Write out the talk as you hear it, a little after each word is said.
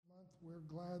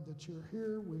glad that you're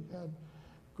here. We had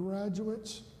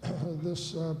graduates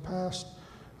this past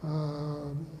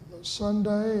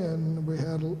Sunday, and we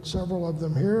had several of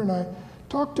them here, and I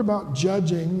talked about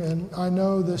judging, and I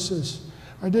know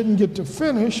I didn't get to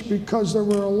finish because there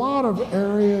were a lot of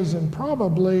areas, and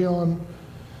probably on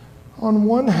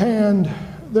one hand,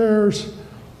 there's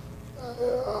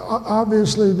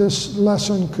obviously this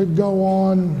lesson could go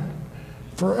on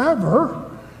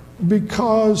forever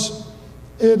because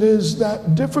it is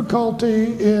that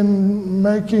difficulty in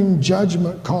making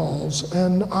judgment calls.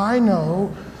 And I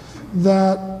know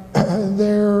that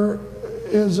there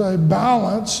is a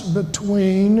balance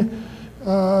between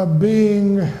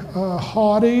being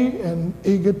haughty and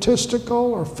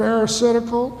egotistical or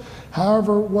pharisaical,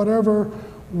 whatever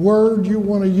word you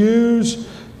want to use,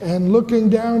 and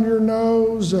looking down your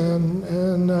nose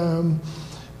and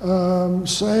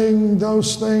saying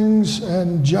those things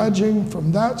and judging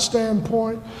from that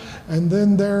standpoint. And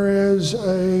then there is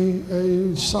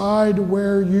a side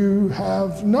where you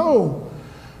have nothing.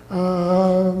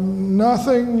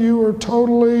 You are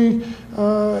totally,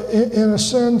 in a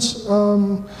sense,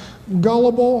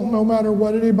 gullible, no matter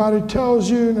what anybody tells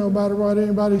you, no matter what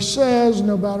anybody says,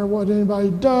 no matter what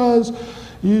anybody does.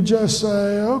 You just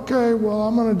say, okay, well,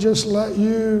 I'm going to just let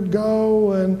you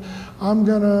go, and I'm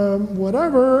going to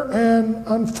whatever. And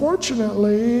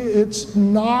unfortunately, it's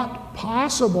not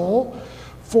possible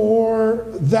for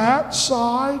that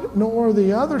side nor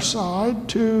the other side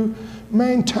to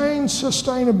maintain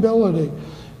sustainability,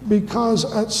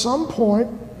 because at some point,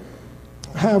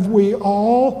 have we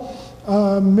all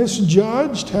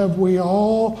misjudged? Have we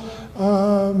all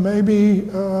maybe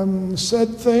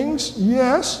said things?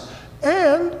 Yes.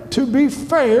 And to be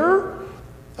fair,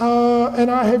 and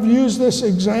I have used this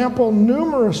example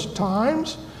numerous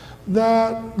times,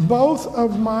 that both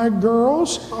of my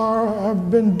girls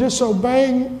have been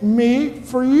disobeying me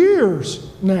for years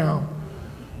now,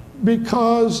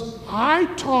 because I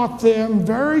taught them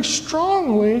very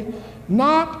strongly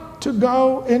not to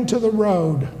go into the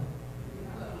road.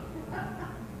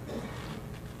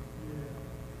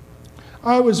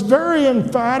 I was very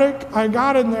emphatic. I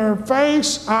got in their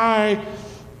face.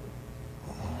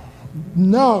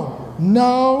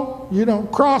 No, you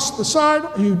don't cross the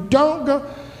sidewalk. You don't go.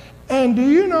 And do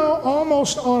you know,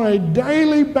 almost on a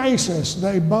daily basis,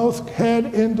 they both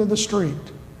head into the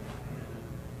street.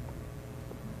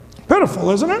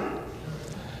 Pitiful, isn't it?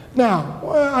 Now,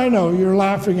 I know you're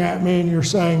laughing at me and you're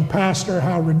saying, Pastor,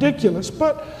 how ridiculous.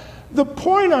 But the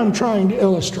point I'm trying to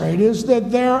illustrate is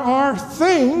that there are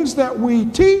things that we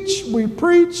teach, we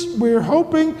preach, we're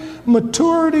hoping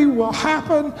maturity will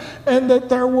happen, and that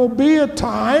there will be a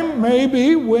time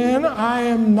maybe when I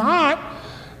am not,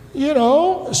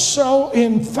 so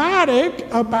emphatic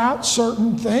about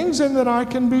certain things, and that I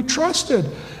can be trusted.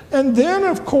 And then,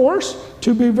 of course,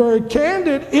 to be very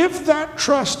candid, if that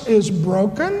trust is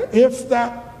broken, if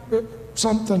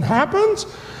something happens,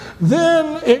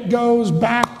 then it goes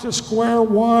back to square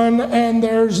one, and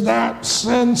there's that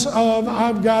sense of,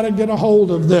 I've got to get a hold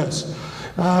of this.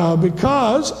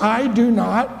 Because I do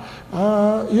not,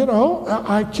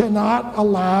 I cannot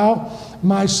allow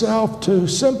myself to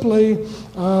simply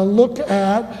look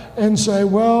at and say,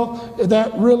 well,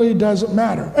 that really doesn't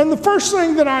matter. And the first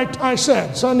thing that I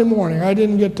said Sunday morning, I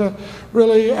didn't get to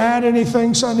really add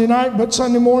anything Sunday night, but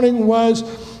Sunday morning was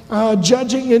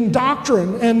judging in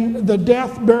doctrine and the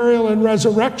death, burial, and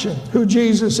resurrection, who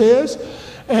Jesus is,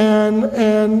 and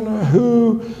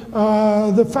who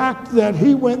the fact that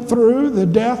he went through the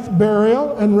death,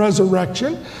 burial, and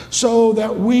resurrection so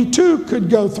that we too could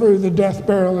go through the death,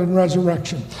 burial, and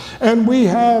resurrection. And we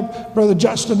have Brother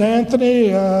Justin Anthony,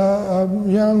 a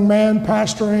young man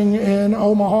pastoring in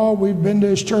Omaha. We've been to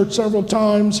his church several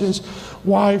times. His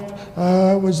wife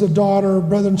was the daughter of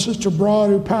Brother and Sister Broad,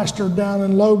 who pastored down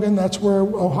in Logan. That's where,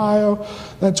 Ohio.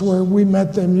 That's where we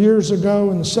met them years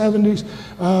ago in the 70s.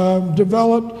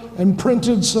 Developed and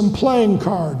printed some playing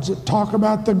cards that talk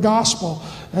about the gospel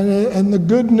and the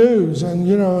good news. And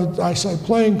I say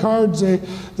playing cards, they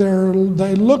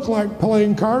look like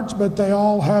playing cards, but they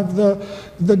all have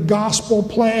the gospel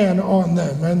plan on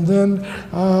them. And then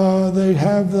they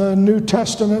have the New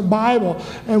Testament Bible,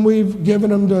 and we've given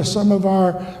them to some of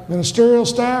our ministerial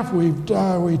staff. We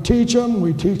teach them,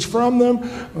 we teach from them.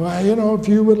 If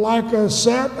you would like a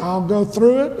set, I'll go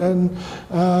through it and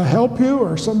help you,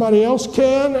 or somebody else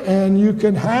can, and you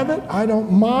can have it. I don't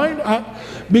mind,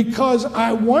 because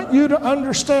I want you to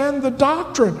understand the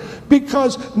doctrine,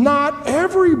 because not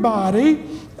everybody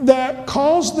that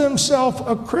calls themselves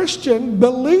a Christian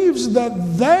believes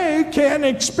that they can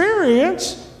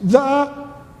experience the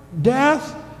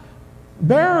death,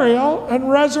 burial, and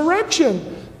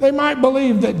resurrection. They might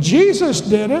believe that Jesus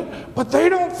did it, but they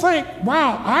don't think,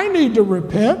 wow, I need to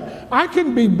repent. I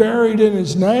can be buried in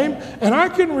his name, and I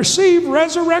can receive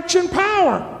resurrection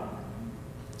power.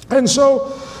 And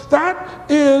so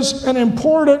that is an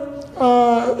important,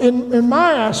 in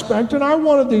my aspect, and I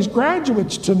wanted these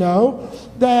graduates to know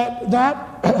that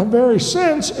very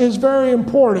sense is very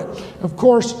important. Of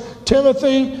course,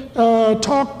 Paul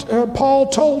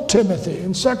told Timothy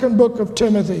in 2nd book of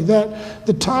Timothy that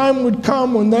the time would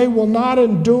come when they will not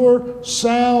endure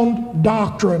sound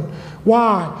doctrine.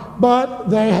 Why? But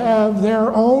they have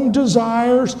their own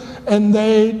desires, and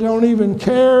they don't even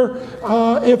care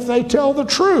if they tell the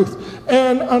truth.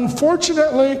 And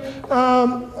unfortunately,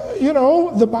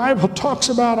 the Bible talks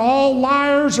about all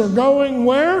liars are going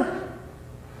where?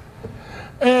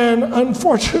 And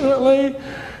unfortunately,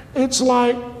 it's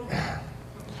like,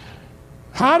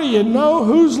 how do you know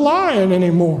who's lying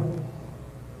anymore?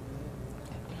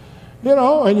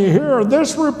 And you hear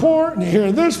this report, and you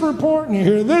hear this report, and you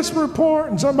hear this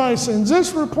report, and somebody sends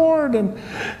this report,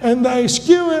 and they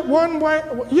skew it one way.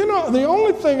 The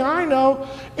only thing I know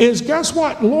is, guess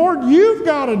what? Lord, you've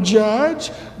got to judge,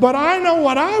 but I know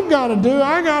what I've got to do.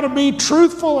 I got to be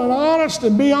truthful and honest,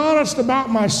 and be honest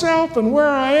about myself and where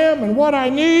I am and what I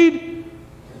need.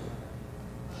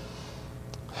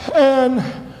 And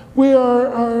we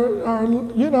I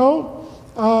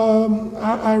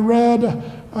read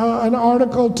an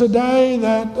article today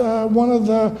that one of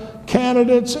the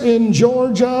candidates in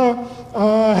Georgia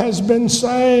has been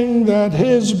saying that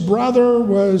his brother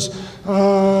was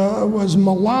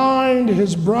maligned,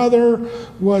 his brother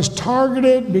was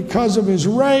targeted because of his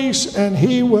race, and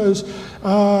he was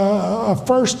a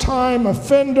first-time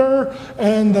offender,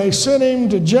 and they sent him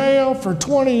to jail for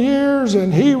 20 years,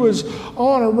 and he was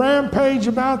on a rampage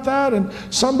about that, and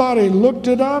somebody looked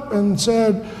it up and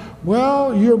said,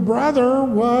 well, your brother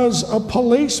was a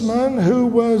policeman who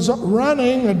was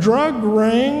running a drug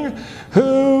ring,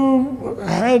 who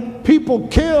had people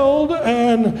killed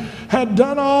and had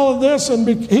done all of this, and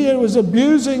he was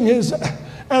abusing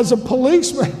as a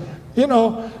policeman.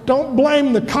 Don't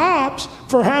blame the cops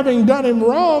for having done him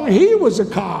wrong. He was a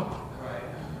cop.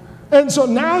 And so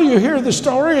now you hear the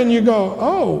story and you go,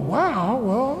 oh, wow,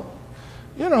 well,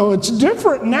 it's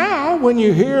different now when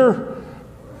you hear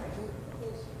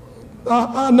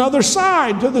another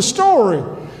side to the story.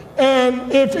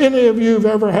 And if any of you have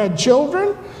ever had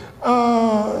children,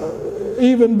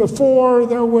 even before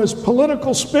there was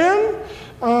political spin,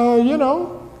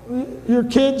 your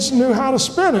kids knew how to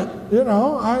spin it.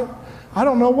 I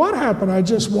don't know what happened. I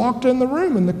just walked in the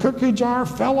room and the cookie jar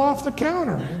fell off the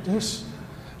counter.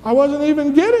 I wasn't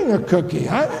even getting a cookie.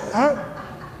 I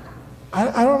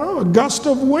don't know, a gust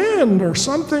of wind or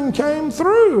something came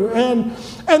through. And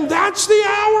that's the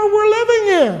hour we're living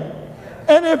in.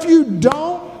 And if you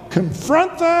don't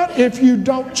confront that, if you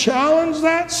don't challenge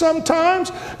that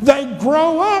sometimes, they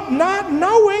grow up not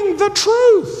knowing the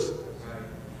truth.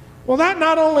 Well, that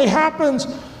not only happens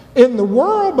in the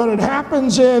world, but it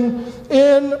happens in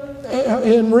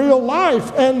real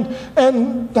life.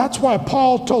 And that's why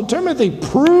Paul told Timothy,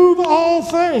 prove all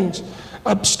things.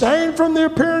 Abstain from the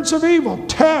appearance of evil.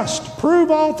 Test,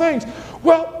 prove all things.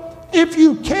 Well, if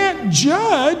you can't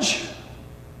judge,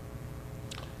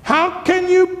 how can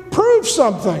you prove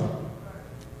something?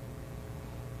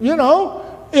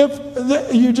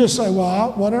 If you just say,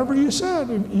 well, whatever you said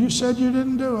you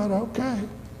didn't do it, okay.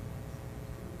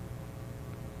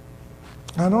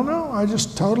 I don't know, I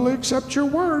just totally accept your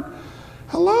word.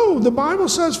 Hello, the Bible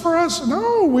says for us,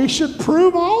 no, we should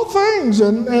prove all things.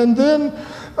 And then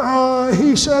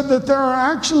he said that there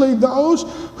are actually those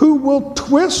who will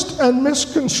twist and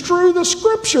misconstrue the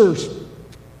scriptures.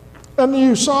 And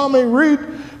you saw me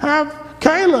have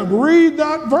Caleb read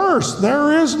that verse,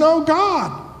 there is no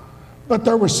God. But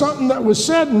there was something that was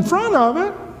said in front of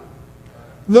it.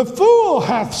 The fool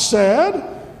hath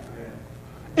said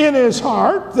in his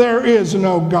heart, there is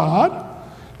no God.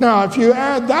 Now, if you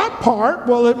add that part,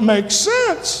 well, it makes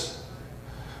sense.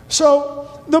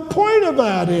 So the point of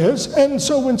that is, and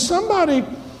so when somebody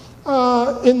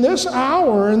in this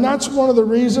hour, and that's one of the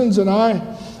reasons, and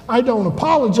I don't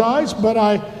apologize, but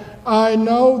I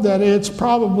know that it's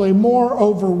probably more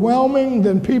overwhelming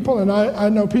than people, and I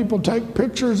know people take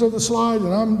pictures of the slides,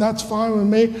 and that's fine with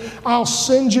me. I'll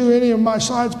send you any of my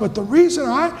slides, but the reason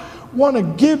I want to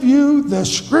give you the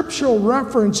scriptural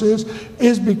references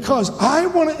is because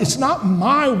it's not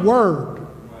my word.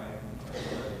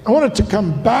 I want it to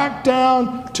come back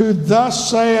down to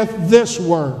thus saith this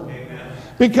word.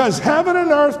 Because heaven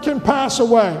and earth can pass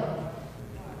away.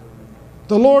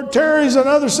 the Lord tarries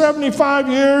another 75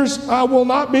 years, I will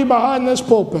not be behind this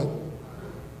pulpit.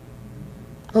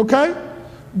 Okay?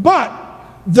 But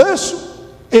this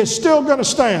is still going to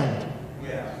stand.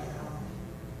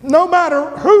 No matter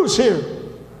who's here.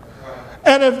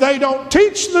 And if they don't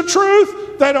teach the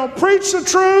truth, they don't preach the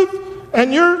truth,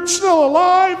 and you're still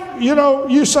alive,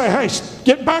 you say, hey,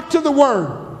 get back to the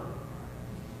Word.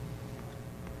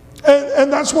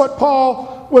 And that's what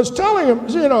Paul was telling him.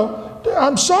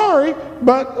 I'm sorry,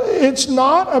 but it's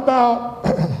not about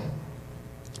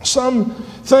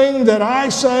something that I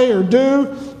say or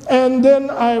do. And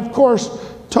then I, of course,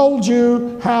 told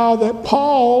you how that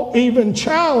Paul even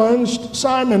challenged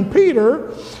Simon Peter,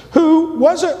 who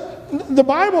the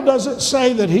Bible doesn't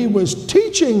say that he was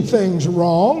teaching things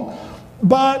wrong,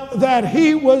 but that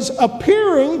he was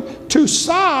appearing to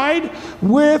side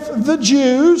with the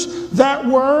Jews that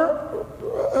were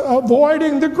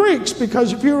avoiding the Greeks.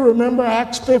 Because if you remember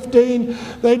Acts 15,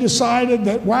 they decided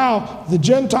that, wow, the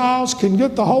Gentiles can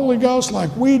get the Holy Ghost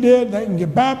like we did. They can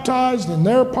get baptized and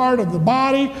they're part of the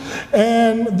body.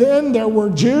 And then there were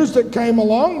Jews that came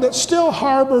along that still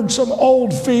harbored some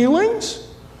old feelings.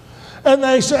 And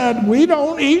they said, we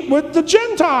don't eat with the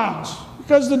Gentiles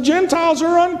because the Gentiles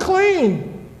are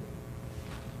unclean.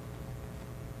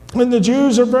 And the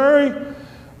Jews are very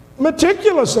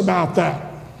meticulous about that.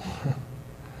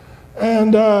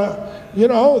 And,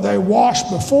 they wash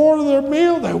before their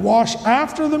meal, they wash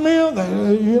after the meal.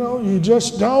 You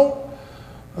just don't.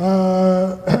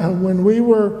 When we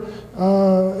were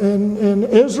in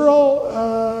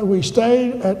Israel, we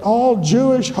stayed at all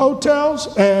Jewish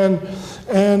hotels, and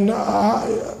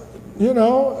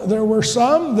there were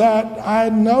some that I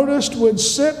noticed would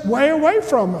sit way away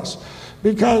from us,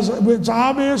 because it's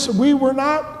obvious we were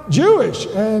not Jewish.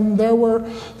 And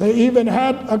they even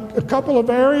had a couple of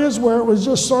areas where it was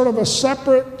just sort of a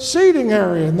separate seating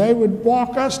area, and they would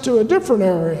walk us to a different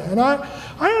area. And I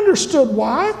understood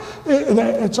why.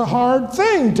 It's a hard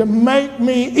thing to make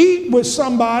me eat with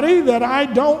somebody that I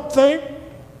don't think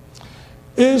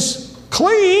is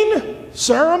clean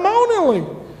ceremonially.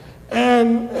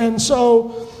 And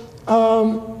so,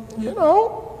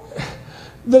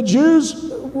 the Jews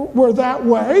were that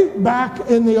way back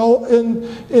in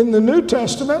the New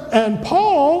Testament, and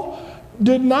Paul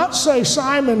did not say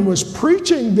Simon was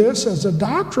preaching this as a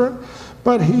doctrine,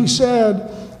 but he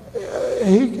said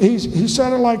he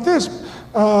said it like this,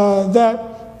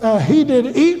 that he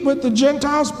did eat with the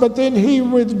Gentiles, but then he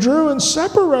withdrew and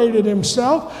separated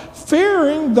himself,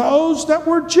 fearing those that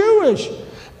were Jewish.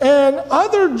 And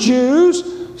other Jews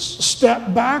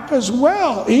stepped back as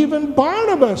well. Even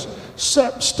Barnabas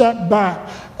stepped back.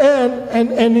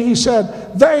 And he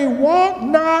said, they walk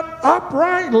not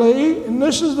uprightly, and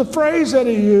this is the phrase that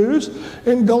he used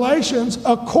in Galatians,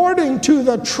 according to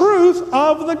the truth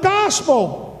of the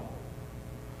gospel.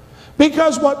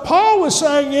 Because what Paul was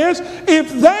saying is,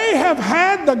 if they have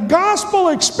had the gospel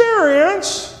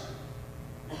experience,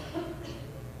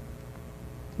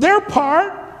 they're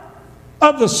part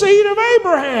of the seed of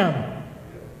Abraham.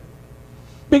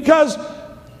 Because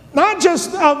not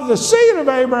just of the seed of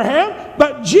Abraham,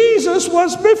 but Jesus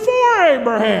was before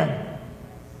Abraham.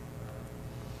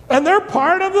 And they're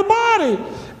part of the body.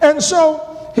 And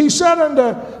so he said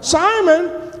unto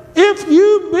Simon, if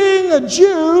you being a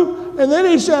Jew, and then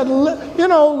he said,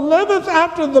 liveth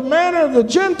after the manner of the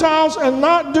Gentiles and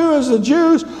not do as the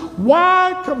Jews,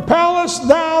 why compellest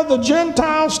thou the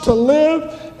Gentiles to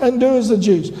live and do as the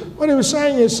Jews? What he was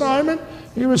saying is, Simon,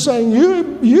 he was saying,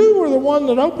 you were the one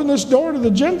that opened this door to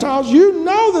the Gentiles. You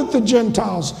know that the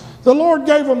Gentiles, the Lord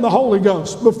gave them the Holy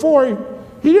Ghost before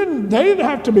they didn't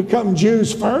have to become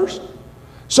Jews first.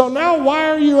 So now why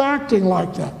are you acting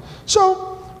like that? So,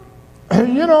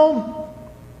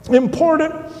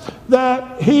 important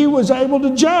that he was able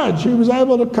to judge. He was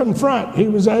able to confront. He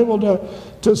was able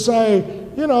to say,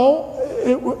 he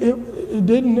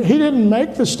didn't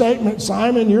make the statement,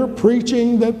 Simon, you're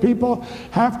preaching that people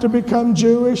have to become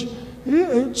Jewish.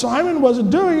 Simon wasn't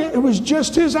doing it. It was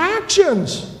just his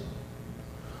actions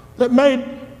that made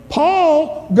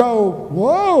Paul go,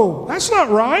 whoa, that's not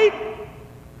right.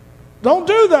 Don't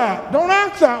do that. Don't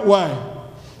act that way.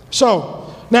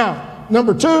 So, now,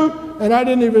 number 2, and I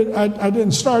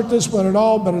didn't start this one at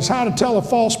all, but it's how to tell a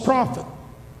false prophet.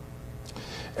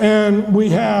 And we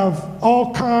have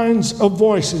all kinds of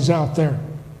voices out there.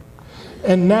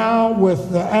 And now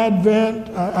with the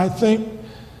advent, I think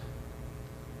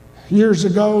years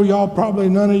ago, y'all probably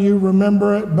none of you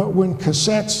remember it, but when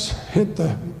cassettes hit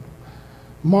the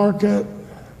market,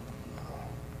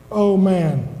 oh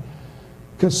man,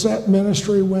 cassette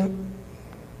ministry went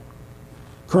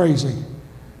crazy.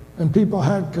 And people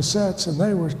had cassettes and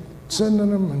they were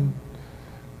sending them and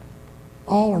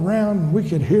all around, and we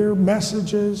could hear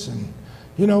messages. And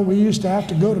we used to have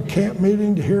to go to camp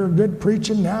meeting to hear good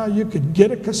preaching. Now you could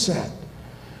get a cassette.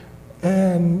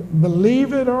 And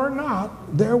believe it or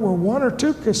not, there were 1 or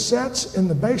 2 cassettes in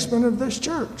the basement of this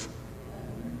church.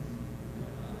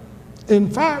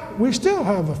 In fact, we still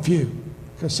have a few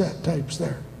cassette tapes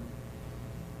there.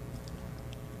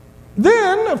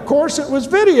 Then, of course, it was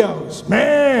videos.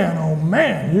 Man, oh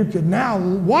man, you could now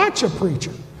watch a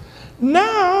preacher.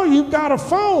 Now you've got a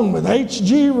phone with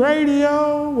HG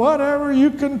radio, whatever.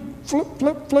 You can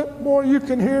flip, boy, you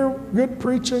can hear good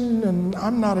preaching, and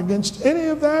I'm not against any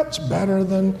of that. It's better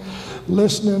than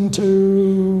listening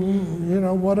to,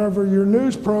 whatever your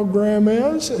news program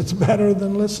is. It's better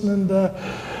than listening to,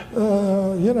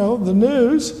 the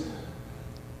news.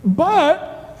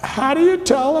 But how do you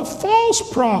tell a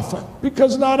false prophet?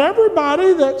 Because not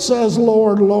everybody that says,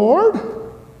 Lord, Lord.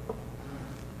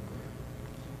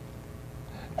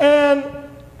 And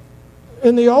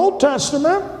in the Old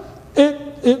Testament,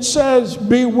 it says,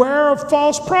 beware of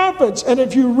false prophets. And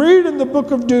if you read in the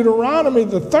book of Deuteronomy,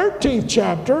 the 13th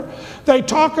chapter, they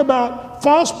talk about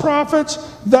false prophets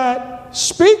that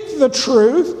speak the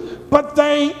truth, but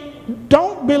they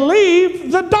don't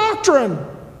believe the doctrine.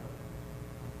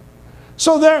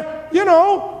 So they're,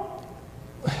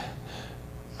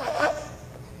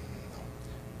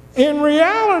 in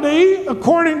reality,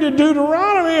 according to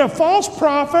Deuteronomy, a false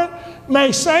prophet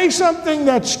may say something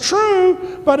that's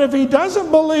true, but if he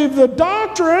doesn't believe the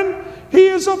doctrine, he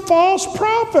is a false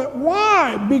prophet.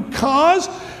 Why? Because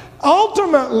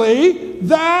ultimately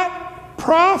that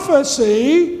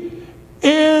prophecy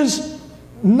is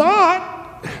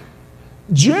not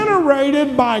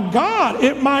generated by God.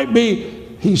 It might be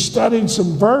he studied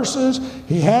some verses,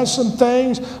 he has some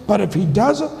things, but if he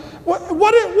doesn't, what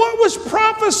was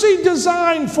prophecy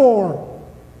designed for?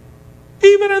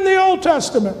 Even in the Old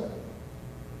Testament.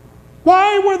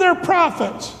 Why were there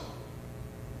prophets?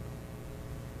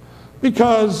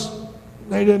 Because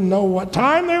they didn't know what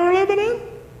time they were living in?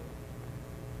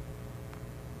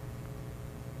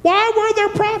 Why were there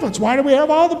prophets? Why do we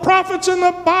have all the prophets in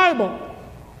the Bible?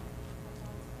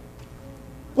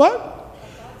 What?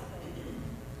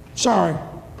 Sorry.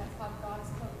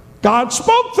 God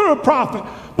spoke through a prophet.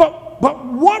 But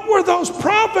what were those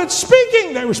prophets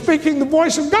speaking? They were speaking the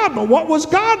voice of God. But what was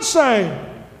God saying?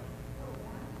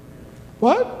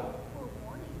 What?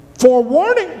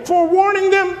 Forewarning.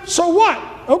 Forewarning them. So what?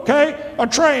 Okay, a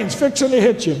train's fixing to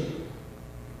hit you.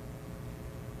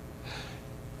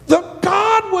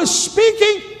 God was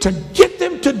speaking to get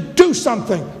them to do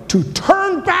something, to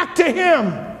turn back to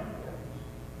Him.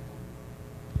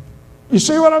 You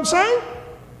see what I'm saying?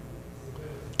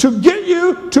 To get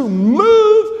you to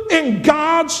move in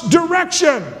God's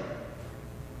direction.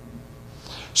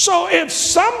 So if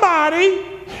somebody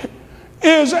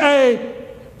is a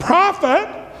prophet,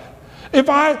 if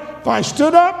I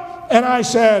stood up and I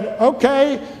said,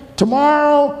 okay,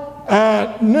 tomorrow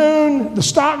at noon the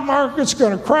stock market's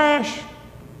going to crash,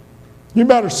 you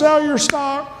better sell your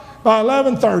stock by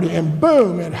 11:30, and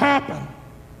boom, it happened.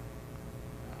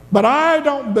 But I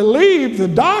don't believe the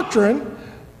doctrine.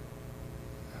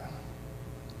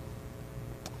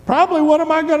 Probably what am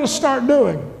I going to start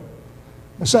doing?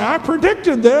 I say, I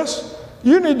predicted this.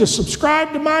 You need to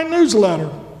subscribe to my newsletter.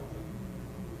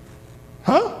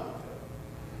 Huh?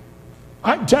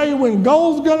 I can tell you when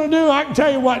gold's going to do. I can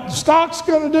tell you what the stock's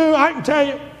going to do. I can tell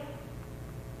you.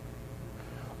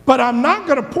 But I'm not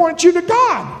going to point you to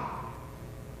God.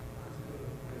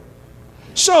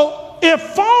 So if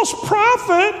false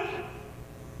prophet,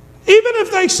 even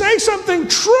if they say something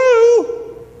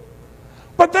true,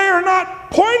 but they are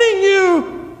not pointing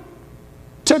you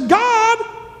to God,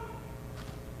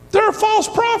 they're a false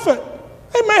prophet.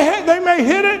 They may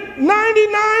hit it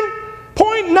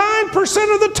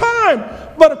 99.9% of the time,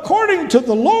 but according to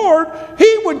the Lord,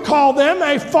 He would call them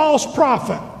a false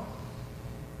prophet.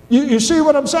 You see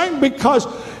what I'm saying? Because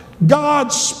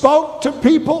God spoke to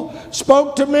people,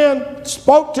 spoke to men,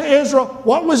 spoke to Israel.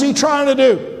 What was He trying to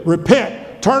do?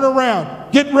 Repent, turn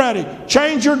around, get ready,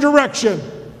 change your direction.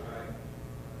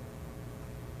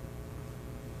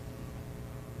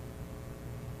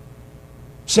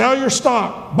 Sell your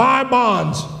stock, buy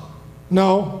bonds.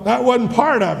 No, that wasn't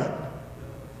part of it.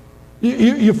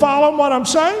 You follow what I'm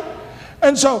saying?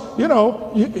 And so,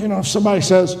 if somebody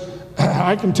says,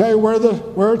 I can tell you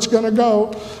where it's going to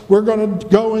go. We're going to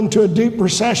go into a deep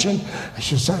recession. I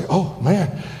should say, oh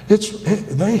man,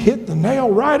 they hit the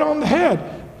nail right on the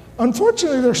head.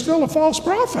 Unfortunately, they're still a false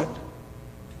prophet.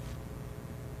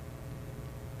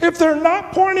 If they're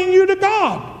not pointing you to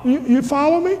God, you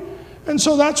follow me? And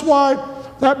so that's why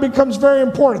that becomes very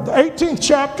important. The 18th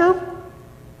chapter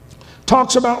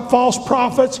talks about false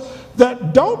prophets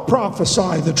that don't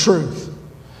prophesy the truth.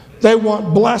 They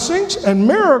want blessings and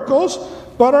miracles,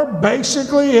 but are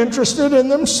basically interested in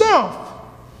themselves.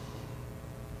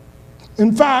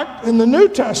 In fact, in the New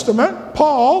Testament,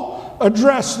 Paul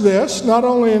addressed this, not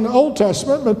only in the Old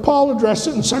Testament, but Paul addressed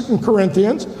it in 2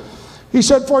 Corinthians. He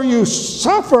said, "For you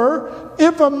suffer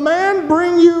if a man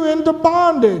bring you into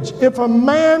bondage, if a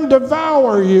man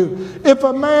devour you, if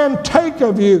a man take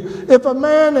of you, if a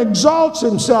man exalts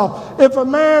himself, if a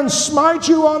man smite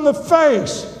you on the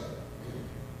face."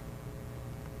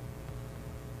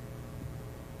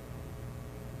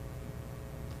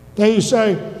 Now you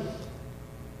say,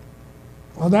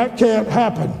 well, that can't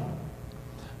happen.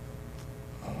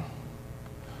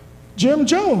 Jim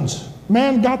Jones,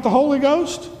 man got the Holy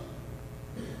Ghost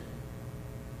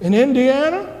in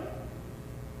Indiana?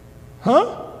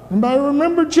 Huh? Anybody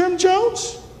remember Jim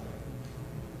Jones?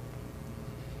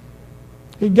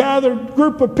 He gathered a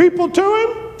group of people to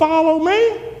him, "Follow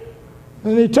me."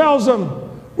 And he tells them,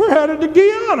 "We're headed to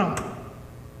Guyana.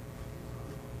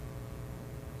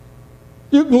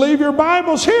 You can leave your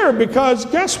Bibles here because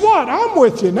guess what? I'm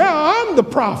with you now. I'm the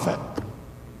prophet."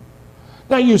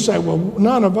 Now you say, well,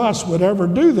 none of us would ever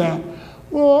do that.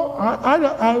 Well,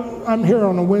 I'm here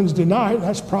on a Wednesday night.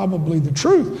 That's probably the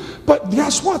truth. But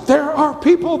guess what? There are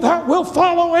people that will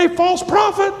follow a false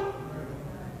prophet.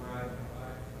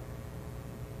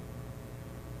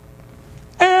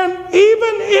 And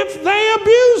even if they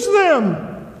abuse them,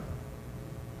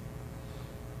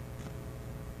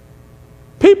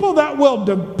 people that will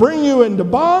bring you into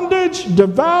bondage,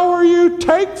 devour you,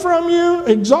 take from you,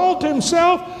 exalt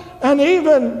himself, and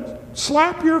even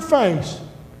slap your face.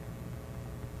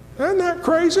 Isn't that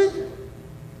crazy?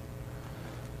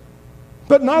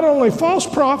 But not only false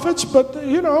prophets, but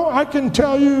I can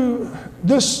tell you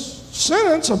this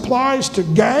sentence applies to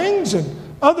gangs and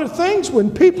other things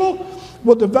when people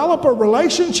will develop a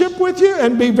relationship with you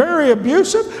and be very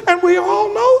abusive, and we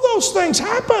all know those things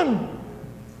happen.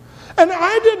 And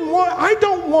I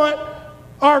don't want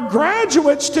our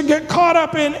graduates to get caught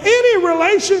up in any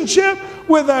relationship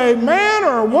with a man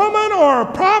or a woman or a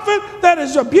prophet that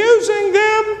is abusing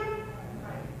them,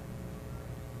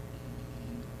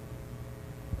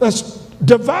 that's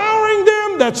devouring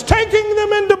them, that's taking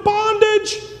them into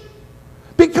bondage,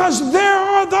 because there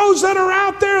are those that are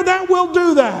out there that will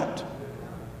do that.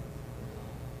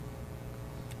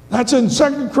 That's in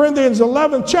 2 Corinthians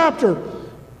 11th chapter.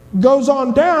 Goes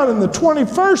on down in the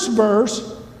 21st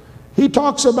verse, he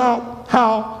talks about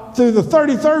how, through the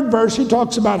 33rd verse, he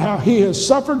talks about how he has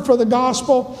suffered for the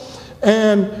gospel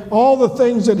and all the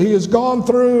things that he has gone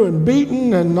through and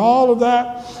beaten and all of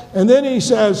that. And then he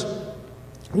says,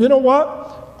 you know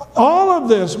what? All of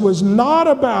this was not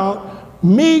about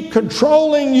me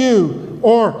controlling you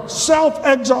or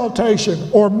self-exaltation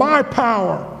or my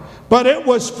power, but it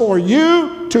was for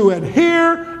you to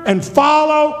adhere and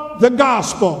follow the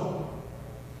gospel.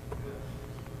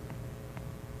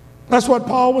 That's what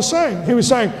Paul was saying. He was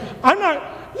saying, I'm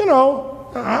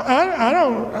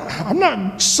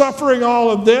not suffering all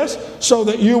of this so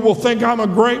that you will think I'm a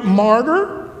great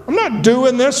martyr. I'm not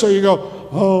doing this so you go,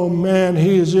 oh man,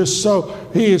 he is so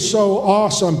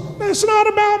awesome. It's not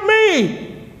about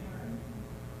me.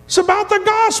 It's about the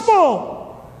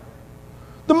gospel.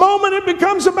 The moment it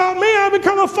becomes about me, I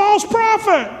become a false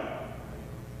prophet.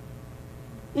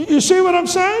 You see what I'm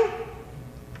saying?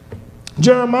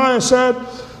 Jeremiah said,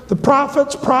 the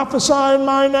prophets prophesy in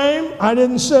my name. I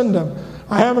didn't send them.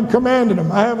 I haven't commanded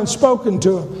them. I haven't spoken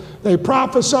to them. They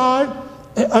prophesy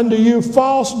unto you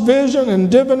false vision and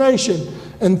divination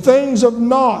and things of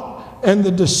naught and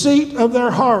the deceit of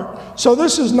their heart. So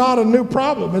this is not a new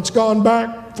problem. It's gone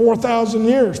back 4,000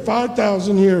 years,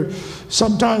 5,000 years.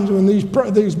 Sometimes when these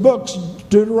books,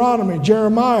 Deuteronomy,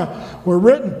 Jeremiah, were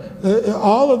written,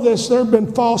 all of this, there have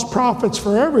been false prophets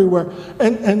for everywhere.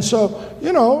 And so,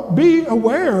 be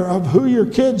aware of who your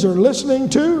kids are listening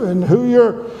to and who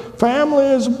your family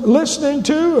is listening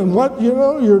to and what,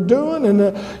 you're doing.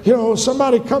 And,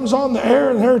 somebody comes on the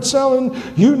air and they're selling,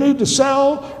 you need to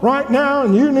sell right now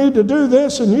and you need to do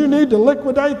this and you need to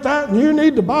liquidate that and you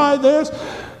need to buy this.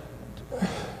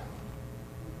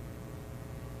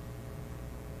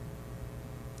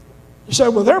 You say,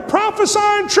 well, they're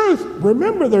prophesying truth.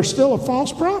 Remember, they're still a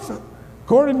false prophet,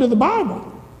 according to the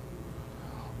Bible.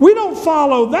 We don't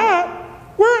follow that.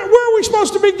 Where are we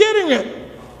supposed to be getting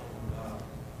it?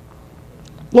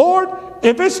 Lord,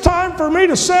 if it's time for me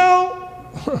to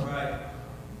sell,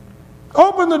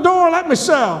 open the door, let me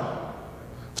sell.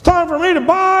 If it's time for me to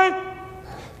buy,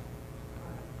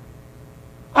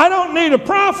 I don't need a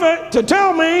prophet to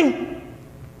tell me.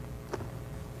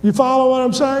 You follow what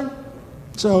I'm saying?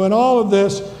 So in all of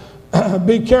this,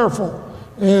 be careful.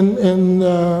 And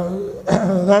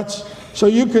that's so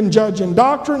you can judge in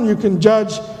doctrine, you can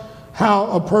judge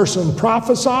how a person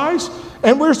prophesies,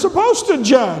 and we're supposed to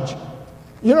judge.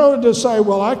 You know, to say,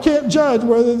 well, I can't judge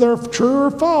whether they're true or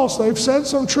false. They've said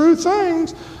some true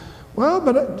things. Well,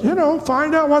 but, you know,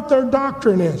 find out what their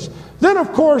doctrine is. Then,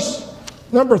 of course,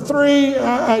 number 3,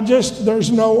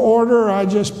 there's no order. I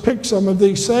just picked some of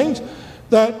these things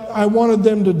that I wanted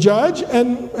them to judge.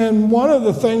 And one of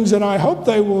the things that I hope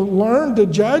they will learn to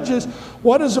judge is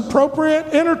what is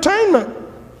appropriate entertainment.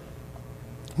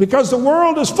 Because the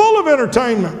world is full of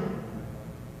entertainment.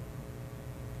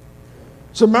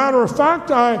 As a matter of fact,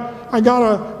 I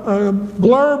got a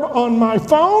blurb on my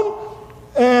phone,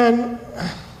 and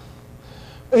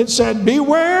it said,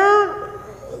 beware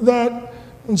that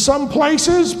in some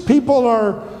places people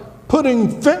are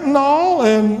putting fentanyl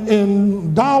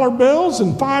in dollar bills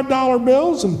and $5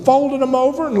 bills and folding them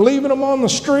over and leaving them on the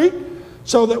street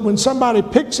so that when somebody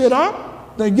picks it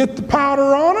up, they get the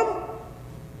powder on them.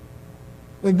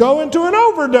 They go into an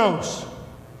overdose.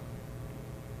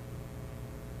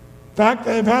 In fact,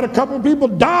 they've had a couple of people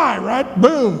die, right?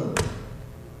 Boom.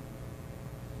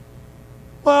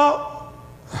 Well,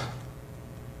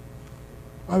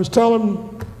 I was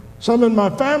telling some in my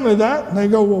family that, and they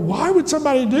go, well, why would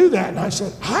somebody do that? And I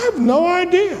said, I have no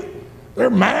idea. They're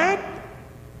mad.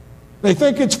 They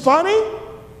think it's funny.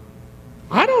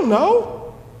 I don't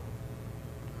know.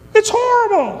 It's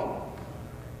horrible.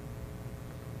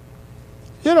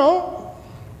 You know,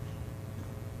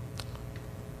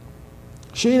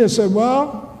 Sheena said,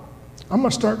 well, I'm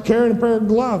going to start carrying a pair of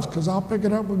gloves because I'll pick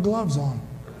it up with gloves on.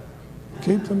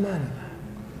 Keep them in.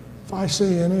 If I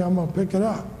see any, I'm going to pick it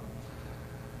up.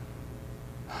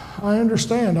 I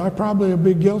understand. I probably would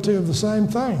be guilty of the same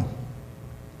thing.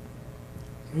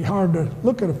 It'd be hard to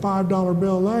look at a $5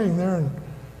 bill laying there and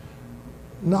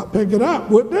not pick it up,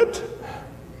 wouldn't it?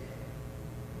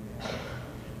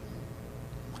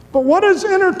 But what is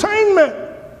entertainment?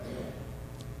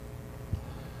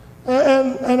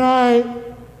 And I,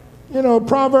 you know,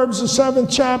 Proverbs the 7th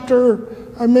chapter,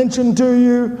 I mentioned to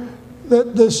you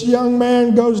that this young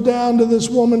man goes down to this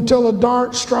woman till a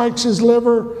dart strikes his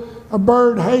liver, a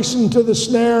bird hastened to the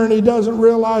snare, and he doesn't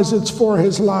realize it's for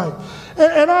his life.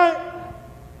 There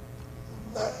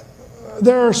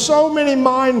are so many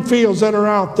minefields that are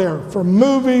out there, from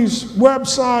movies,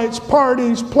 websites,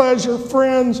 parties, pleasure,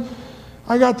 friends.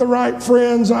 I got the right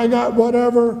friends, I got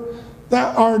whatever,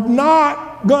 that are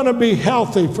not going to be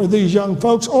healthy for these young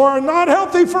folks, or are not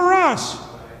healthy for us.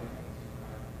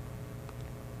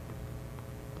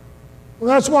 Well,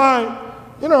 that's why,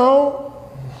 you know,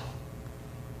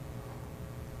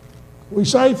 we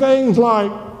say things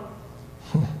like,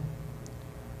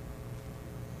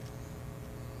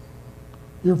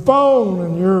 your phone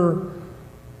and your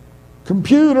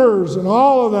computers and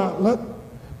all of that.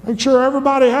 Make sure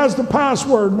everybody has the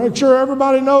password. Make sure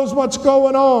everybody knows what's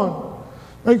going on.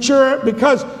 Make sure,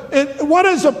 because what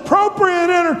is appropriate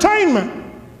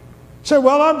entertainment? Say,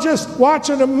 well, I'm just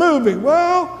watching a movie.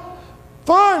 Well,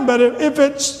 fine, but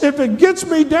if it gets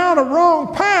me down a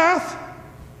wrong path,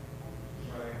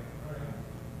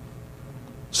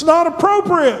 it's not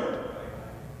appropriate.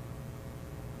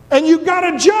 And you've got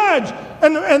to judge.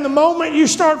 And the moment you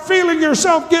start feeling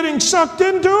yourself getting sucked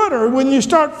into it, or when you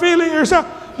start feeling yourself,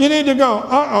 you need to go,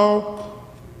 uh-oh.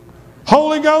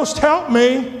 Holy Ghost, help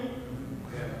me.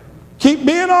 Keep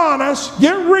being honest.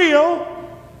 Get real.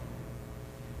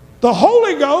 The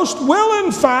Holy Ghost will,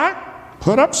 in fact,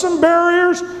 put up some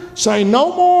barriers, say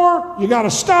no more, you got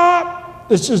to stop.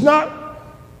 This is not.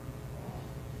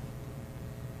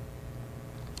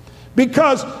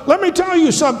 Because, let me tell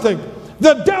you something.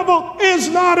 The devil is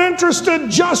not interested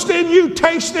just in you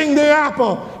tasting the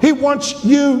apple. He wants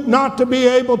you not to be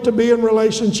able to be in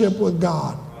relationship with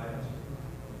God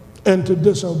and to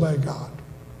disobey God.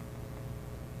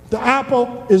 The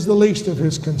apple is the least of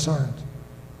his concerns.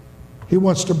 He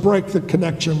wants to break the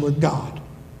connection with God.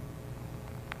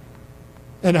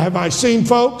 And have I seen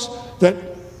folks that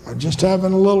are just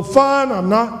having a little fun? I'm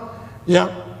not. Yeah,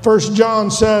 1 John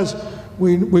says,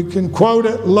 we can quote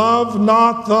it, love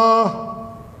not the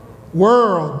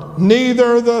world,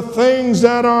 neither the things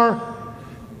that are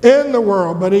in the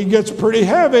world. But he gets pretty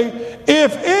heavy.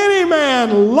 If any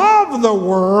man love the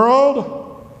world,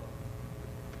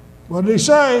 what did he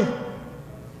say?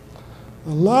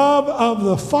 The love of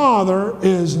the Father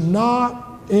is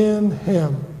not in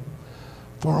him.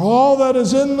 For all that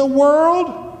is in the world,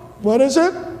 what is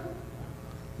it?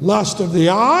 Lust of the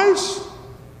eyes,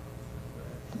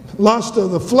 lust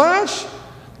of the flesh,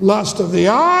 lust of the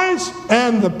eyes,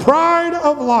 and the pride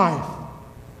of life.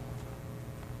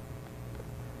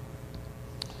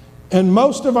 And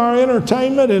most of our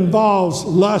entertainment involves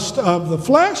lust of the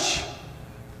flesh,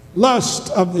 lust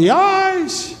of the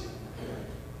eyes,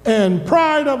 and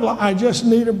pride of life. I just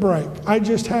need a break. I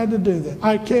just had to do that.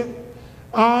 I can't.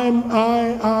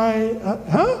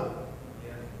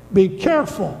 Be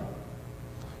careful.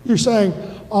 You're saying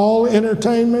all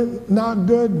entertainment not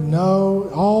good? No.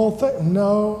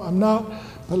 No, I'm not.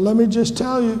 But let me just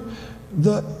tell you,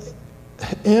 the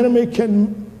enemy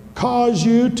can cause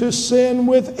you to sin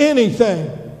with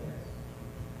anything.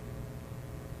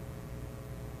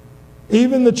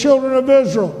 Even the children of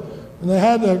Israel, when they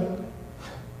had the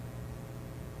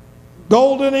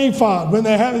golden ephod, when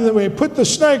they put the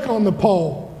snake on the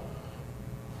pole,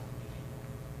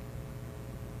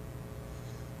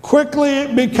 quickly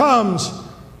it becomes,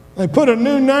 they put a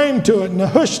new name to it,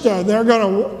 Nehushta.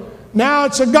 Now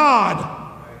it's a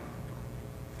god.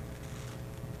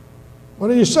 What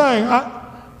are you saying?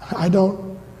 I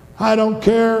don't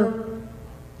care.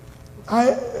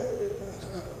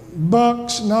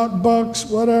 Bucks, not bucks,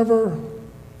 whatever.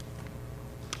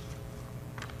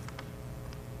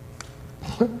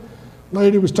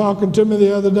 Lady was talking to me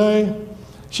the other day.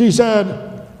 She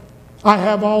said, I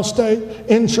have Allstate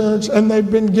insurance and they've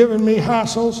been giving me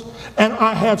hassles, and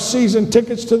I have season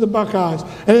tickets to the Buckeyes,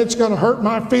 and it's going to hurt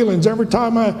my feelings every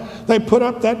time they put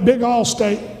up that big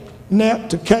Allstate net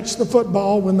to catch the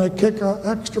football when they kick an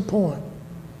extra point.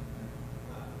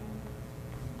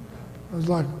 I was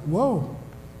like, whoa.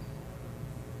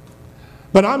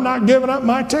 But I'm not giving up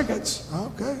my tickets.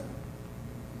 Okay,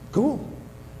 cool.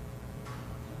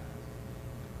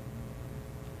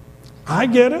 I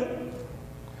get it.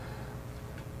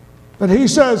 But he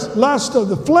says, lust of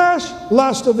the flesh,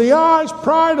 lust of the eyes,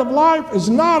 pride of life is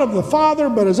not of the Father,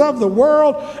 but is of the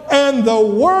world. And the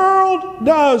world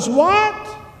does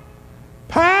what?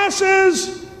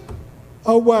 Passes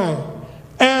away,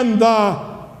 and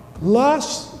the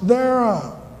lust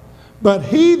thereof. But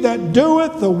he that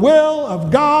doeth the will of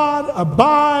God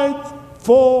abideth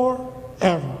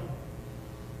forever.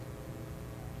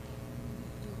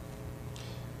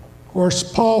 Of course,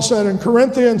 Paul said in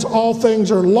Corinthians, all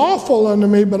things are lawful unto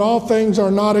me, but all things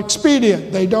are not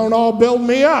expedient. They don't all build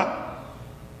me up.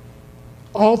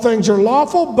 All things are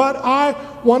lawful, but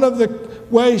one of the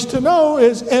ways to know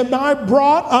is, am I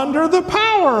brought under the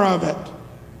power of it?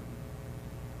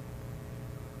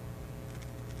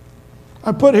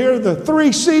 I put here the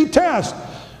 3C test.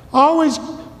 Always,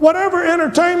 whatever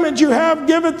entertainment you have,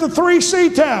 give it the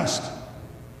 3C test.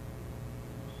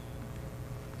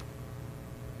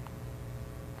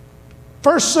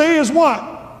 First C is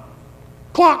what?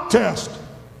 Clock test.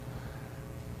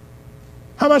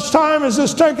 How much time is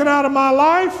this taking out of my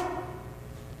life?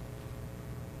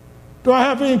 Do I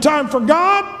have any time for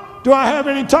God? Do I have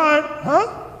any time?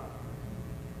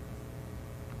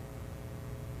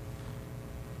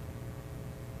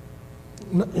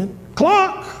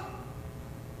 Clock.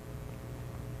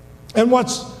 And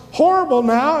what's horrible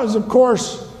now is, of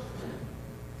course,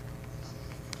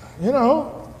 you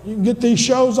can get these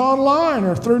shows online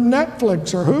or through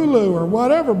Netflix or Hulu or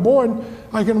whatever. Boy,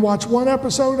 I can watch one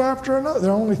episode after another.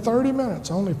 They're only 30 minutes,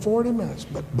 only 40 minutes,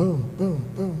 but boom, boom,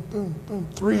 boom, boom, boom.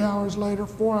 3 hours later,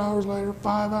 4 hours later,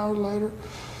 5 hours later.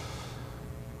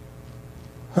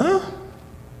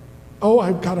 Oh,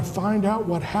 I've got to find out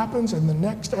what happens in the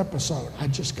next episode. I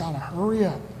just got to hurry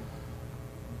up.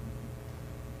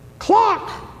 Clock.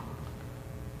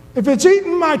 If it's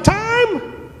eating my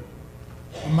time,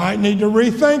 I might need to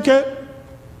rethink it.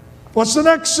 What's the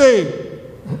next C?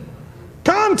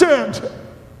 Content.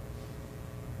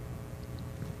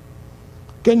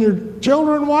 Can your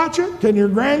children watch it? Can your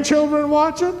grandchildren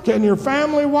watch it? Can your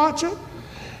family watch it? You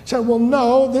say, well,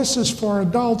 no, this is for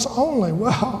adults only.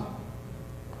 Well,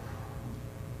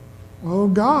 oh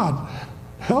God,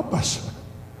 help us.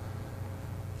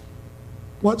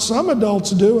 What some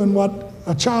adults do and what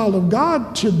a child of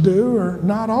God should do are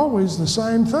not always the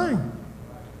same thing.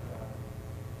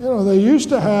 They used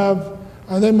to have,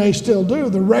 and they may still do,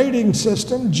 the rating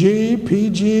system, G,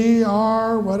 PG,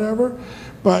 R, whatever,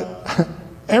 but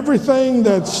everything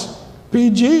that's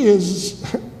PG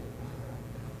is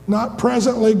not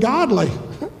presently godly.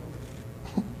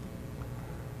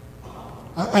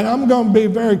 And I'm going to be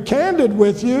very candid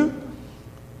with you.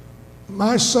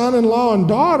 My son-in-law and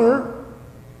daughter,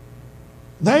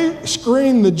 they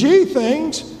screen the G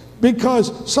things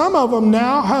because some of them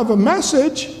now have a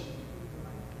message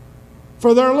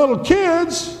for their little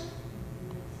kids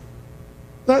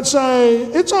that say,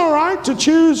 it's all right to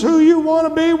choose who you want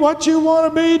to be, what you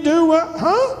want to be, do what,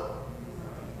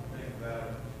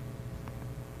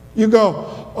 You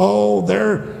go, oh,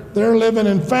 they're living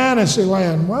in fantasy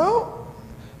land. Well,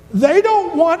 they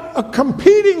don't want a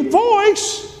competing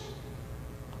voice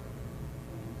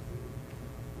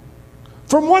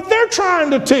from what they're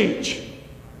trying to teach.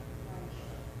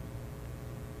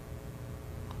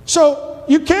 So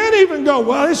you can't even go,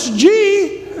 well, it's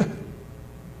G.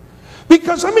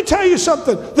 Because let me tell you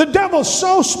something. The devil's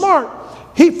so smart.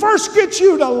 He first gets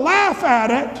you to laugh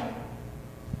at it.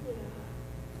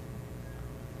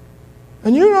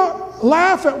 And you don't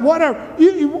laugh at whatever.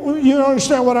 You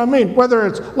understand what I mean. Whether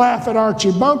it's laugh at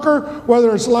Archie Bunker,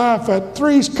 whether it's laugh at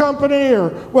Three's Company, or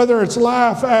whether it's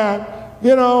laugh at,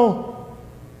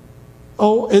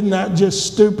 oh, isn't that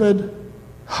just stupid?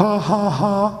 Ha, ha,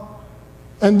 ha.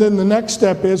 And then the next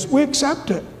step is we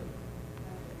accept it.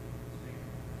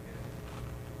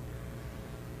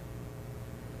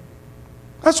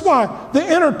 That's why the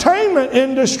entertainment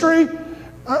industry,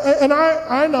 and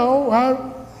I know,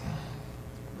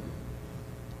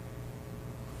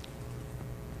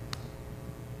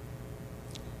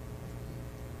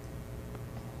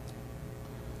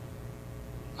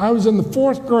 I was in the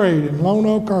 4th grade in Lone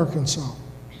Oak, Arkansas.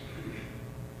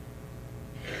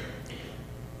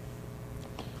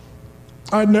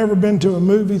 I'd never been to a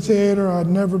movie theater. I'd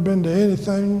never been to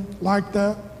anything like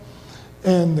that.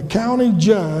 And the county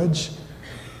judge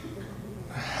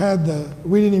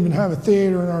we didn't even have a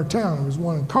theater in our town. There was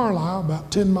one in Carlisle,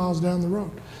 about 10 miles down the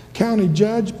road. County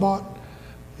judge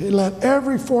he let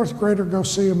every 4th grader go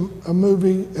see a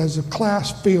movie as a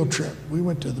class field trip. We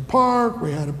went to the park,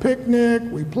 we had a picnic,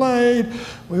 we played,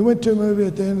 we went to a movie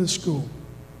at the end of school.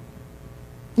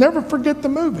 Never forget the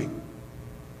movie.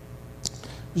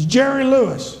 It was Jerry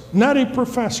Lewis, Nutty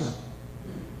Professor.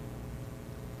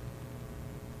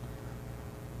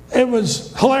 It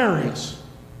was hilarious.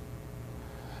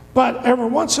 But every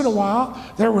once in a while,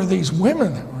 there were these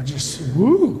women that were just,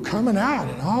 coming out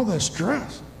in all this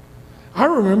dress. I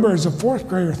remember as a 4th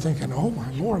grader thinking, oh my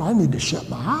Lord, I need to shut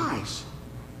my eyes.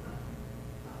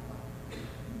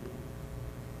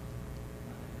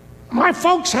 My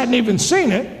folks hadn't even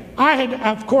seen it. I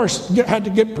had, of course, had to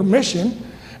get permission.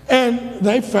 And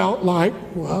they felt like,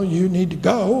 well, you need to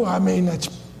go. I mean,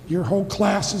 your whole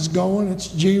class is going. It's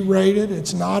G-rated.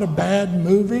 It's not a bad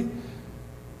movie.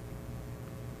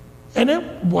 And it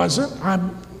wasn't.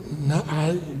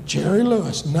 Jerry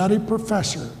Lewis, Nutty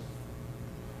Professor.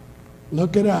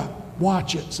 Look it up.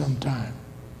 Watch it sometime.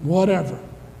 Whatever.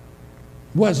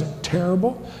 Wasn't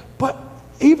terrible. But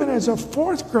even as a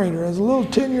 4th grader, as a little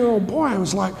 10-year-old boy, I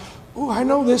was like, oh, I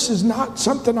know this is not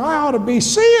something I ought to be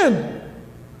seeing.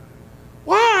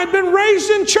 Why? I'd been raised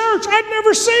in church. I'd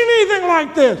never seen anything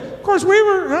like this. Of course,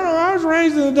 I was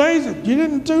raised in the days that you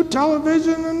didn't do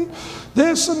television and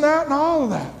this and that and all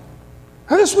of that.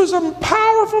 And this was a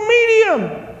powerful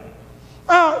medium.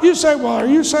 You say, well, are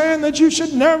you saying that you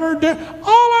should never do?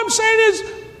 All I'm saying is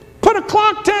put a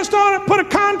clock test on it, put a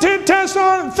content test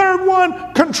on it, and third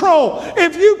one, control.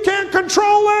 If you can't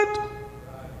control it,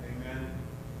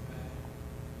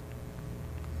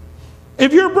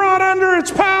 if you're brought under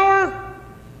its power.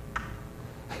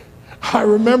 I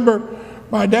remember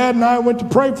my dad and I went to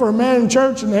pray for a man in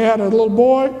church, and they had a little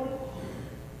boy.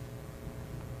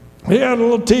 He had a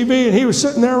little TV, and he was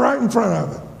sitting there right in front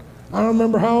of it. I don't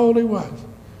remember how old he was.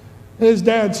 His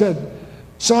dad said,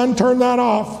 son, turn that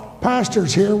off.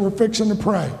 Pastor's here. We're fixing to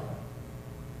pray.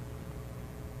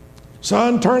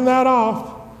 Son, turn that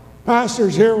off.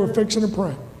 Pastor's here. We're fixing to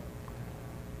pray.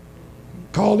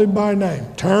 Called him by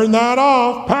name. Turn that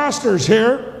off. Pastor's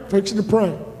here. Fixing to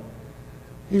pray.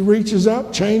 He reaches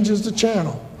up, changes the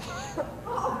channel.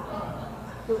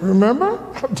 Remember?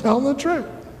 I'm telling the truth.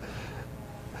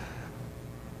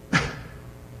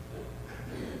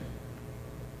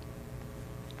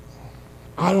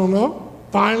 I don't know.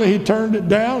 Finally, he turned it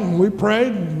down, and we prayed,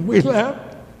 and we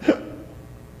left.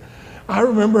 I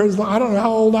remember, I don't know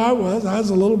how old I was. I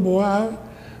was a little boy. I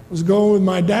was going with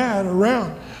my dad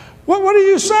around. What are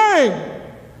you saying?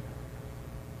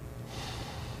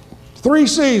 3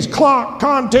 C's, clock,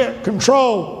 content,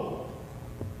 control.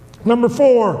 Number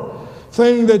 4,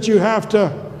 thing that you have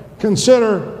to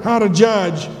consider how to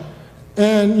judge,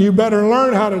 and you better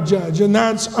learn how to judge, and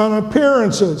that's on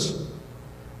appearances.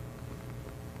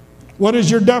 What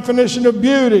is your definition of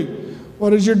beauty?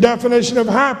 What is your definition of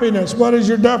happiness? What is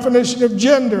your definition of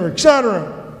gender,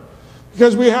 etc.?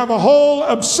 Because we have a whole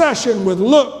obsession with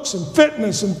looks and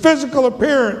fitness and physical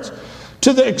appearance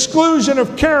to the exclusion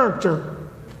of character.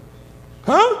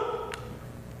 Huh?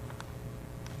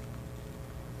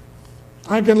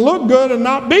 I can look good and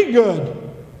not be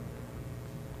good.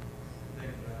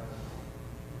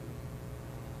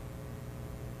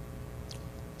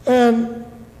 And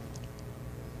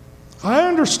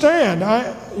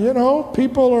understand.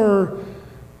 People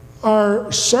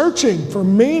are searching for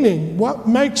meaning. What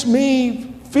makes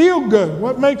me feel good?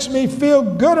 What makes me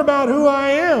feel good about who I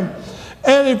am?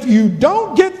 And if you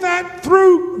don't get that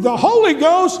through the Holy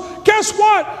Ghost, guess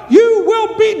what? You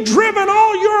will be driven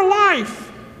all your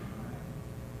life.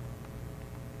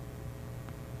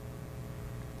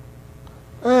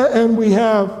 And we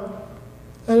have,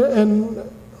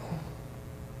 and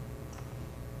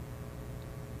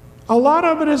a lot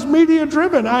of it is media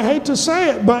driven. I hate to say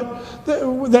it, but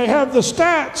they have the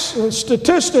stats,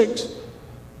 statistics.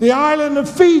 The island of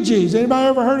Fiji. Has anybody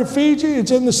ever heard of Fiji?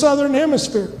 It's in the southern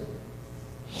hemisphere.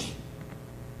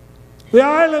 The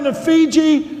island of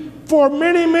Fiji, for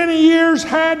many, many years,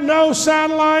 had no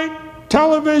satellite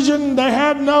television. They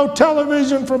had no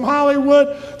television from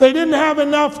Hollywood. They didn't have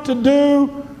enough to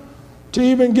do to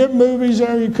even get movies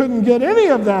there. You couldn't get any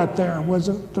of that there. It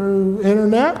wasn't through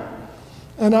internet.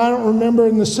 And I don't remember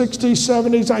in the 60s,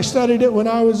 70s. I studied it when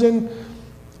I was in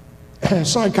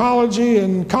psychology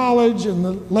in college in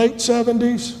the late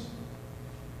 70s.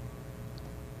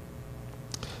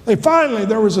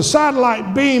 There was a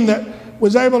satellite beam that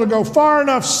was able to go far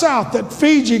enough south that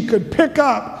Fiji could pick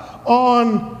up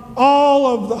on all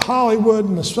of the Hollywood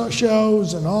and the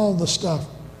shows and all the stuff.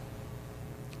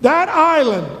 That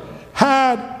island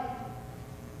had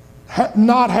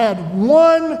not had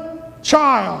one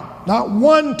child, not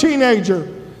one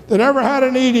teenager that ever had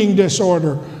an eating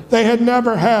disorder. They had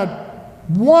never had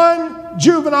one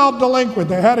juvenile delinquent.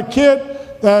 They had a kid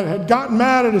that had gotten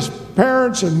mad at his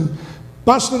parents and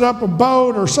busted up a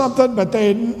boat or something, but they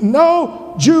had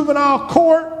no juvenile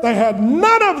court. They had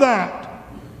none of that.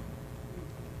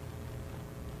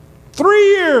 3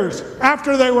 years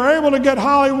after they were able to get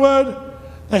Hollywood,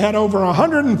 they had over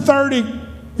 130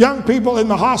 young people in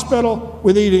the hospital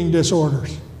with eating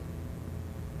disorders.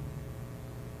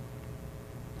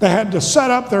 They had to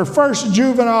set up their first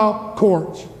juvenile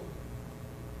courts.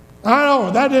 I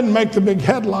know that didn't make the big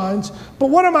headlines, but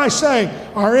what am I saying?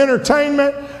 Our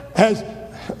entertainment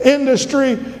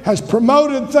industry has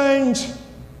promoted things.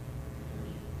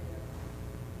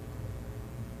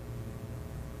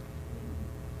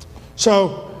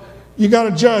 So you got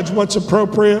to judge what's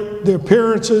appropriate, the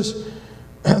appearances.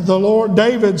 The Lord,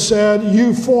 David said,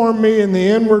 "You formed me in the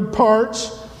inward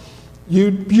parts.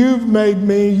 You've made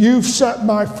me. You've set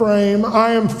my frame.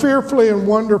 I am fearfully and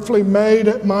wonderfully made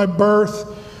at my birth.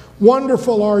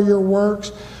 Wonderful are your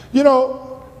works." You know,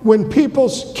 when people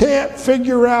can't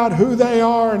figure out who they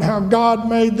are and how God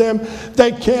made them,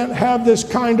 they can't have this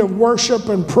kind of worship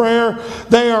and prayer.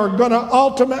 They are going to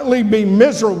ultimately be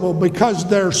miserable because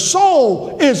their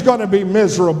soul is going to be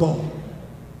miserable.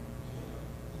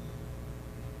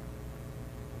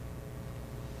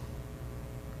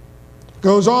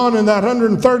 Goes on in that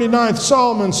 139th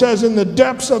Psalm and says, "In the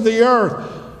depths of the earth,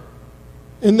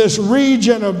 in this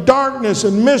region of darkness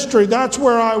and mystery, that's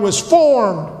where I was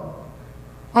formed.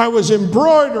 I was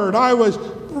embroidered. I was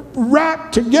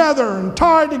wrapped together and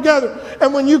tied together."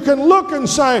 And when you can look and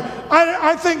say,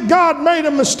 I think God made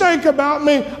a mistake about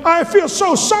me, I feel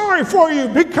so sorry for you,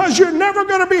 because you're never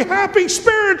going to be happy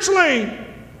spiritually.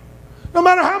 No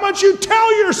matter how much you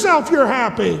tell yourself you're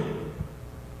happy.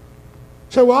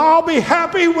 So, well, I'll be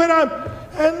happy when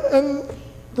and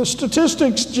the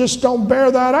statistics just don't bear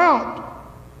that out.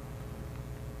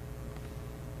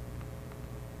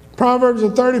 Proverbs, the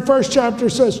 31st chapter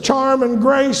says, "Charm and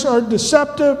grace are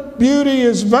deceptive. Beauty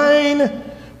is vain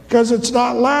because it's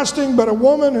not lasting. But a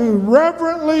woman who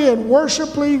reverently and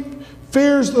worshipfully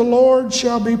fears the Lord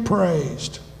shall be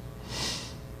praised."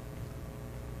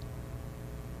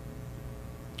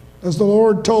 As the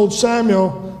Lord told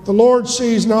Samuel, the Lord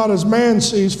sees not as man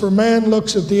sees, for man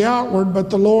looks at the outward,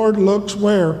 but the Lord looks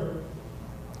where?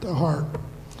 The heart.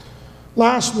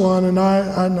 Last one, and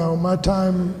I know my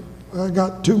time, I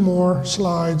got 2 more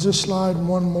slides, this slide and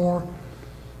 1 more.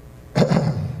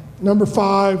 Number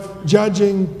 5,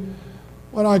 judging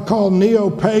what I call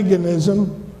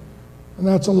neo-paganism, and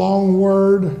that's a long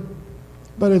word,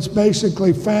 but it's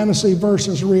basically fantasy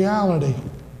versus reality.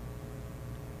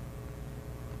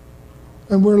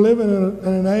 And we're living in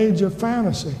an age of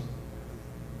fantasy.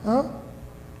 Huh?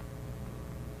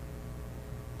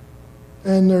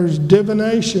 And there's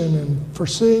divination and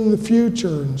foreseeing the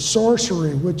future and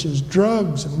sorcery, which is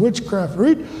drugs and witchcraft.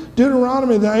 Read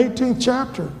Deuteronomy, the 18th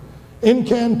chapter.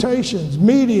 Incantations,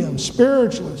 mediums,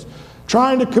 spiritualists,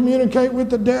 trying to communicate with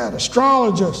the dead,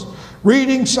 astrologists,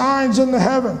 reading signs in the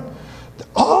heaven.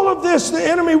 All of this the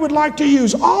enemy would like to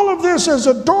use. All of this as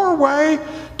a doorway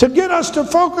to get us to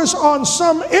focus on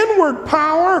some inward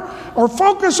power or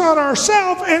focus on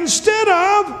ourselves instead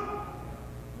of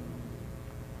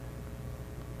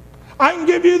I can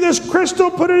give you this crystal,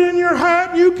 put it in your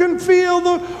hat, you can feel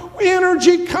the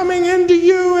energy coming into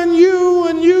you, and you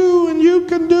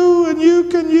can do, and you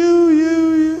can,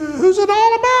 you. Who's it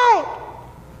all about?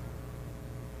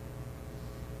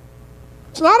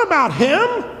 It's not about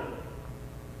him.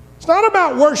 It's not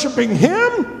about worshiping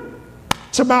him.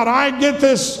 It's about I'm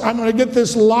going to get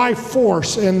this life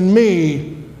force in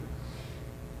me.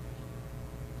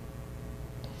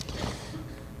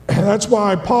 That's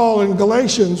why Paul in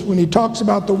Galatians, when he talks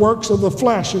about the works of the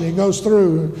flesh, and he goes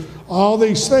through all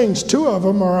these things, 2 of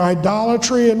them are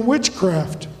idolatry and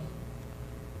witchcraft.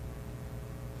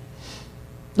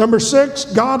 Number 6,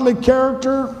 godly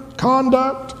character,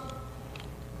 conduct.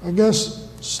 I guess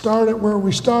start at where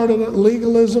we started at,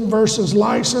 legalism versus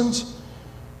license.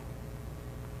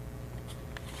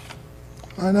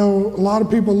 I know a lot of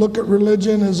people look at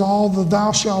religion as all the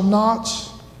thou shalt nots.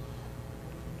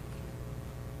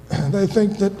 They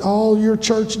think that all your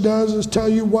church does is tell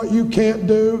you what you can't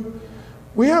do.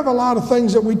 We have a lot of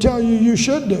things that we tell you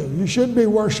should do. You should be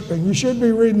worshiping. You should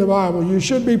be reading the Bible. You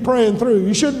should be praying through.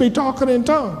 You should be talking in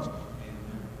tongues.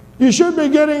 You should be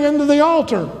getting into the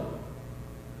altar.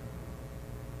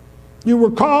 You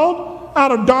were called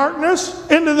out of darkness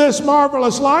into this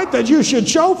marvelous light, that you should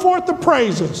show forth the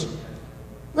praises. Isn't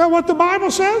that what the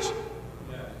Bible says?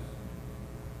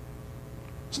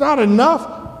 It's not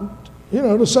enough,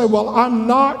 to say, well, I'm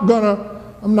not gonna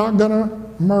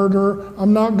murder,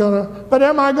 but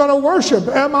am I gonna worship?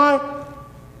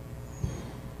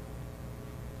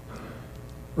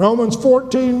 Romans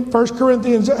 14, 1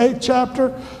 Corinthians 8th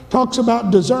chapter talks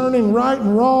about discerning right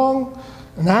and wrong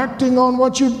and acting on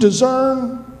what you've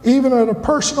discerned, even at a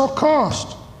personal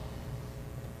cost.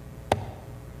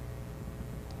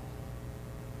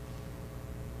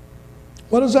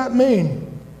 What does that mean?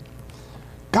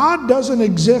 God doesn't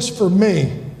exist for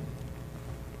me.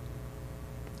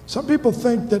 Some people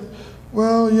think that,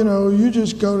 well, you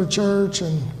just go to church,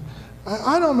 and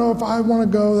I don't know if I want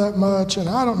to go that much, and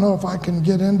I don't know if I can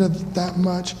get into that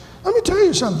much. Let me tell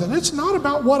you something. It's not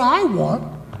about what I want.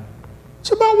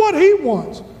 It's about what he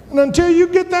wants. And until you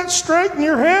get that straight in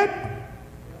your head,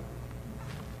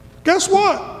 guess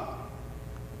what?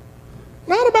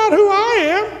 Not about who I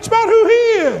am. It's about who he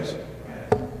is.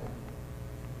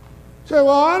 Say,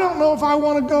 well, I don't know if I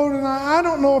want to go tonight. I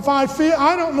don't know if I feel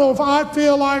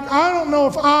like, I don't know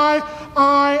if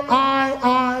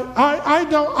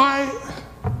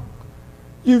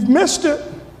you've missed it.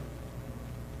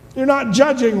 You're not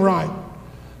judging right.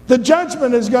 The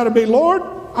judgment has got to be, Lord,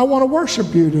 I want to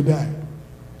worship you today.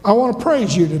 I want to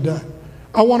praise you today.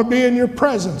 I want to be in your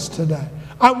presence today.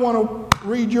 I want to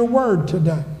read your word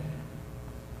today.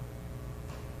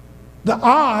 The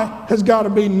I has got to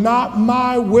be not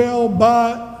my will,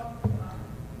 but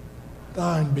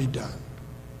thine be done.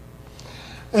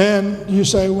 And you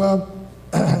say, well,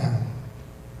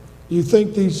 you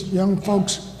think these young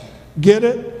folks get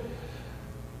it?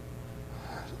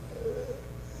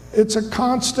 It's a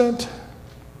constant,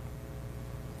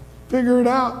 figure it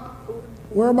out.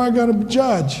 Where am I going to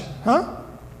judge? Huh?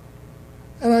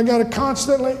 And I got to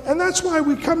constantly, and that's why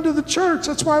we come to the church.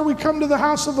 That's why we come to the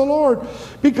house of the Lord.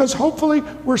 Because hopefully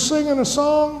we're singing a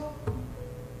song.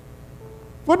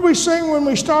 What did we sing when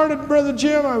we started, Brother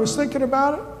Jim? I was thinking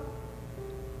about it.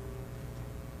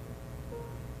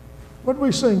 What did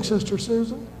we sing, Sister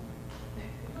Susan?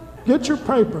 Get your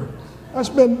paper. That's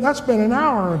been an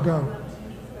hour ago.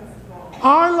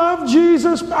 I love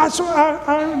Jesus. And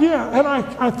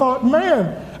I thought,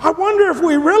 man, I wonder if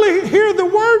we really hear the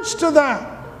words to that.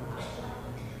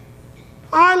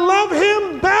 I love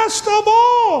him best of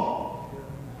all.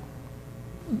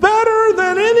 Better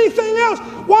than anything else.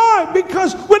 Why?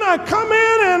 Because when I come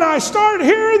in and I start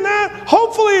hearing that,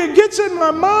 hopefully it gets in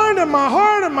my mind and my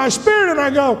heart and my spirit, and I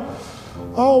go,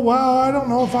 oh, wow, I don't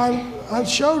know if I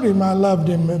showed him I loved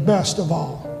him best of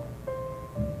all.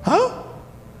 Huh?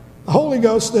 The Holy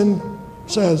Ghost then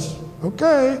says,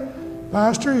 okay,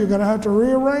 Pastor, you're going to have to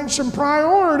rearrange some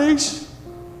priorities.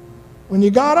 When you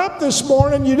got up this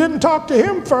morning, you didn't talk to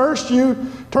him first.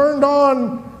 You turned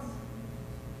on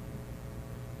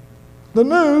the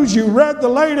news. You read the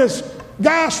latest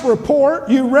gas report.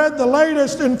 You read the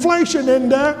latest inflation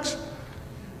index.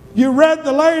 You read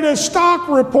the latest stock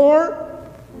report.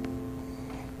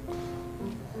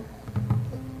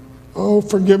 Oh,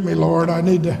 forgive me, Lord. I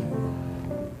need to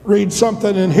read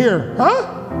something in here.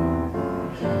 Huh?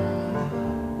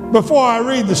 Before I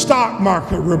read the stock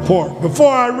market report,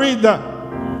 before I read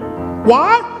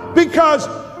why? Because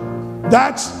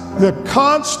that's the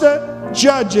constant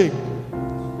judging.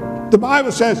 The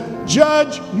Bible says,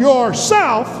 judge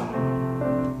yourself.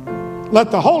 Let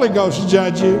the Holy Ghost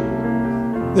judge you.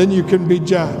 then you can be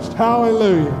judged.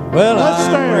 Hallelujah. Well, Let's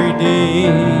I'm stand.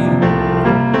 redeemed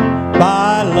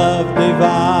by love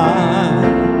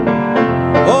divine.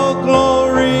 Oh,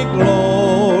 glory,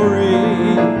 glory,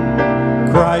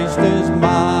 Christ is mine,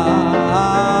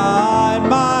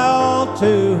 my all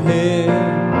to Him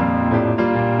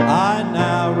I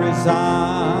now resign.